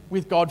connection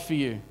with God for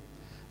you.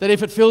 That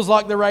if it feels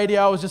like the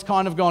radio has just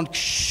kind of gone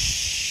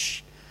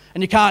shh,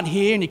 and you can't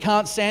hear and you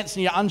can't sense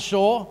and you're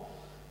unsure,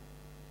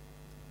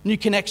 new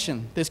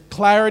connection. There's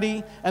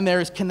clarity and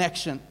there is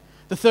connection.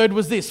 The third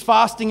was this,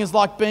 fasting is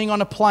like being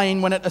on a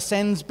plane when it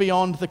ascends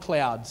beyond the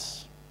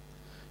clouds.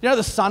 You know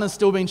the sun has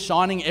still been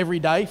shining every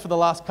day for the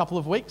last couple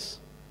of weeks?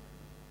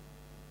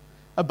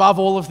 Above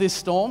all of these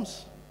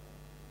storms.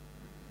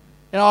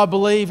 You know, I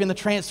believe in the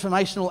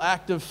transformational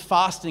act of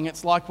fasting.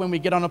 It's like when we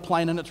get on a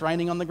plane and it's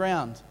raining on the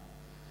ground.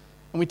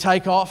 And we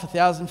take off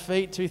 1,000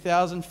 feet,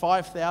 2,000,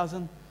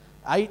 5,000,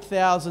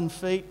 8,000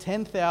 feet,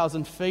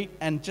 10,000 feet,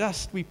 and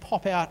just we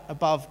pop out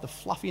above the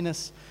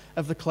fluffiness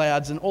of the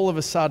clouds, and all of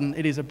a sudden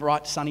it is a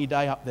bright sunny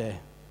day up there.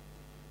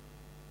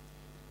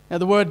 Now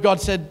the word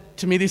God said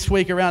to me this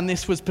week around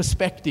this was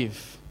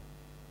perspective.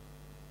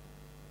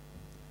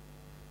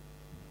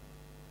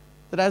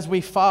 That as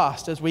we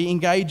fast, as we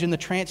engage in the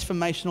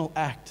transformational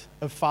act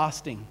of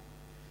fasting,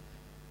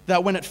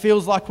 that when it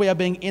feels like we are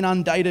being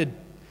inundated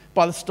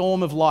by the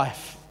storm of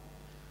life,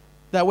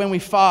 that when we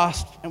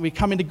fast and we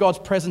come into God's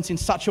presence in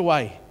such a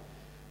way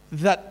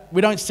that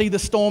we don't see the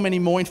storm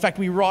anymore. In fact,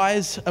 we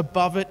rise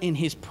above it in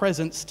His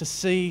presence to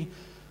see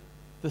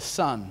the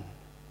sun.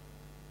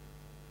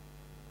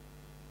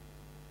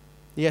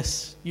 The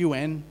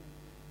S-U-N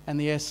and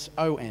the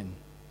S-O-N,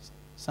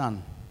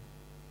 sun.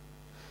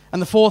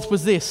 And the fourth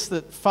was this,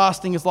 that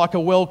fasting is like a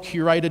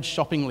well-curated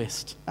shopping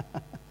list.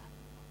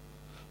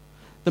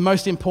 The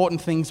most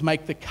important things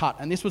make the cut.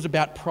 And this was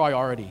about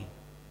priority.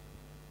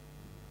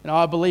 And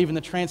I believe in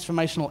the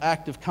transformational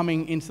act of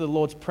coming into the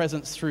Lord's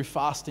presence through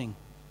fasting,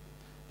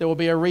 there will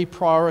be a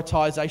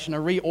reprioritization, a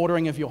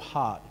reordering of your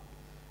heart,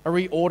 a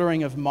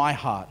reordering of my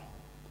heart.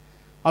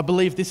 I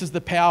believe this is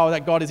the power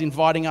that God is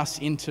inviting us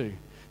into,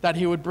 that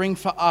He would bring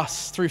for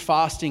us through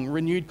fasting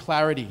renewed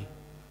clarity,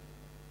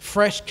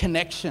 fresh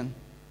connection,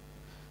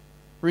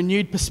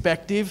 renewed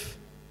perspective,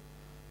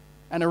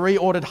 and a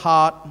reordered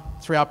heart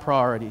through our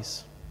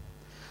priorities.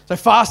 So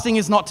fasting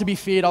is not to be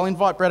feared. I'll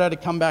invite Bretta to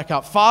come back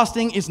up.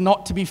 Fasting is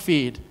not to be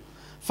feared.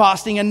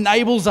 Fasting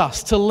enables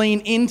us to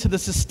lean into the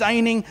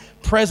sustaining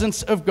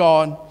presence of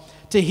God,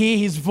 to hear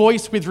His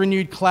voice with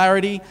renewed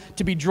clarity,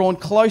 to be drawn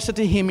closer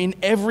to Him in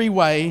every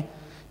way,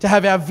 to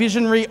have our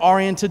vision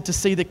reoriented to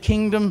see the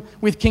kingdom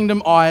with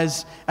kingdom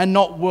eyes and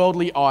not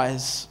worldly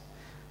eyes,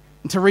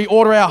 and to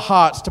reorder our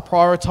hearts to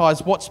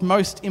prioritize what's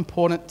most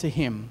important to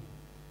Him.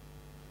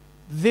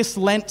 This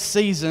Lent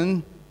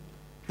season,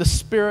 the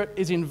Spirit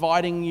is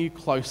inviting you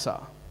closer.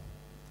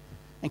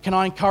 And can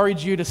I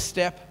encourage you to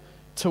step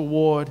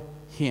toward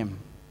Him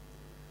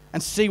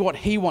and see what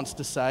He wants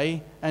to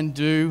say and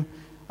do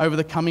over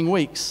the coming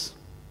weeks?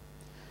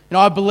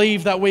 I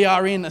believe that we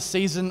are in a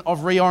season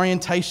of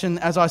reorientation,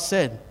 as I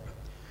said,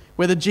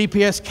 where the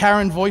GPS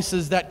Karen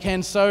voices that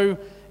can so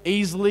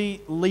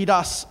easily lead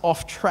us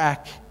off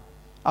track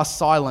are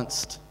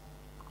silenced,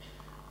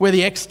 where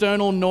the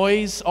external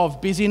noise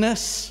of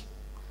busyness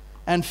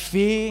and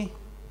fear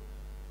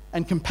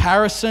and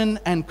comparison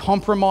and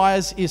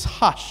compromise is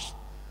hushed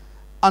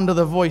under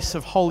the voice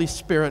of Holy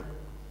Spirit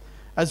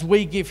as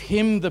we give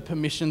Him the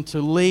permission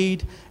to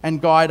lead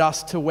and guide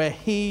us to where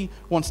He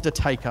wants to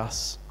take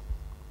us.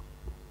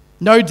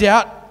 No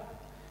doubt,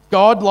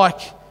 God, like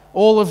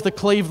all of the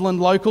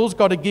Cleveland locals,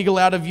 got a giggle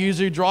out of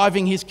Yuzu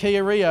driving his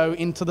Kia Rio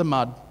into the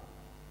mud.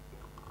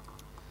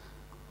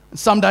 And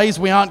some days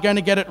we aren't going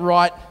to get it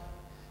right,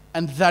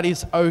 and that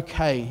is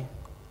okay.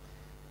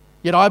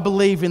 Yet I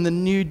believe in the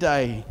new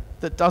day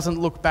that doesn't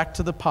look back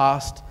to the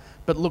past,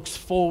 but looks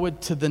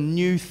forward to the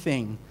new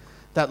thing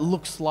that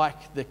looks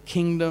like the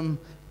kingdom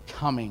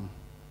coming.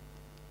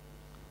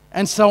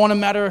 And so on a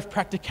matter of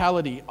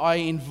practicality, I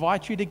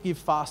invite you to give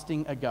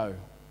fasting a go.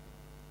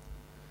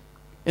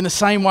 In the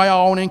same way,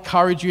 I want to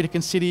encourage you to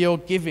consider your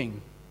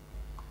giving.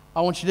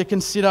 I want you to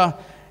consider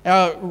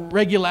our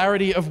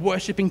regularity of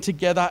worshipping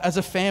together as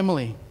a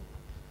family.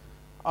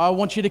 I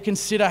want you to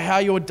consider how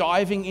you're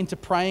diving into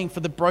praying for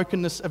the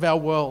brokenness of our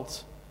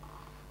world.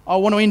 I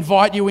want to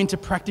invite you into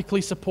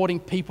practically supporting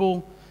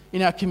people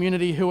in our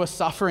community who are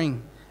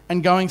suffering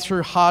and going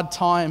through hard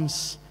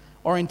times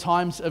or in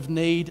times of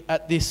need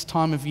at this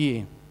time of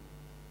year.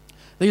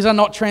 These are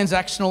not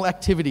transactional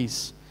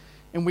activities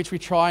in which we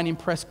try and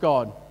impress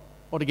God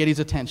or to get His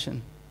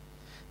attention.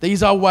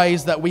 These are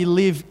ways that we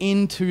live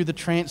into the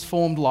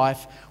transformed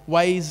life,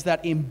 ways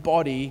that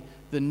embody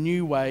the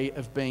new way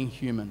of being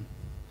human,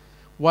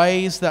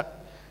 ways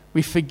that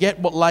we forget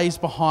what lays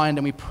behind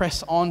and we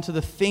press on to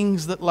the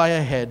things that lay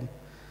ahead.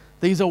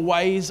 These are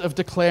ways of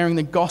declaring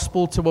the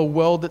gospel to a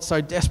world that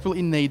so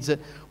desperately needs it,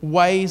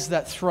 ways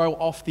that throw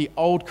off the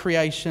old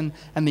creation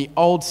and the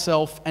old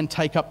self and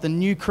take up the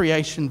new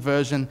creation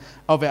version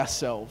of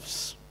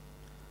ourselves.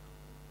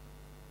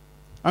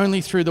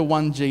 Only through the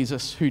one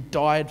Jesus who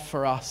died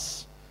for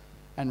us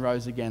and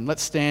rose again.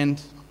 Let's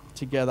stand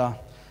together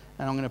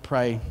and I'm going to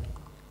pray.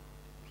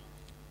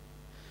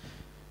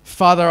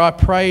 Father, I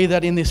pray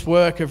that in this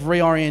work of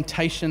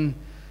reorientation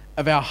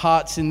of our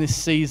hearts in this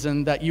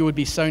season, that you would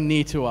be so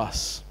near to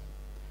us.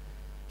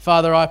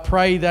 Father, I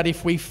pray that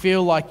if we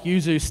feel like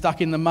Yuzu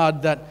stuck in the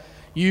mud, that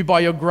you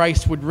by your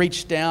grace would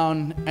reach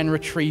down and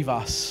retrieve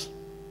us.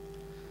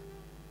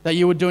 That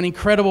you would do an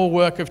incredible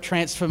work of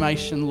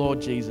transformation,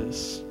 Lord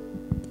Jesus.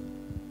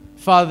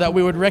 Father, that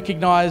we would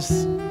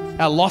recognize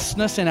our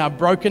lostness and our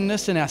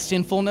brokenness and our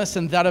sinfulness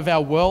and that of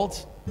our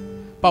world,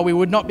 but we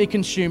would not be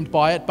consumed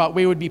by it, but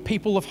we would be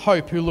people of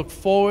hope who look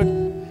forward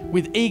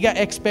with eager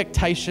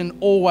expectation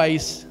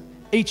always,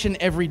 each and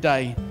every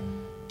day,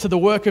 to the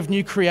work of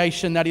new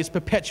creation that is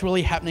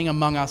perpetually happening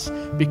among us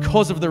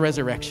because of the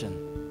resurrection.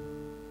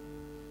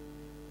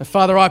 And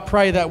Father, I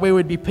pray that we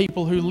would be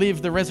people who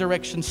live the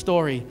resurrection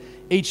story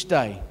each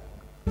day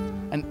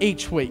and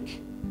each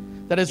week,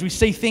 that as we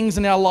see things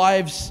in our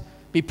lives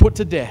be put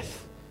to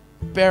death,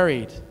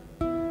 buried,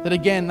 that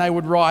again they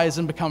would rise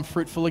and become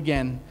fruitful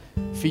again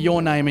for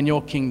your name and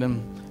your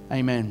kingdom.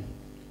 Amen.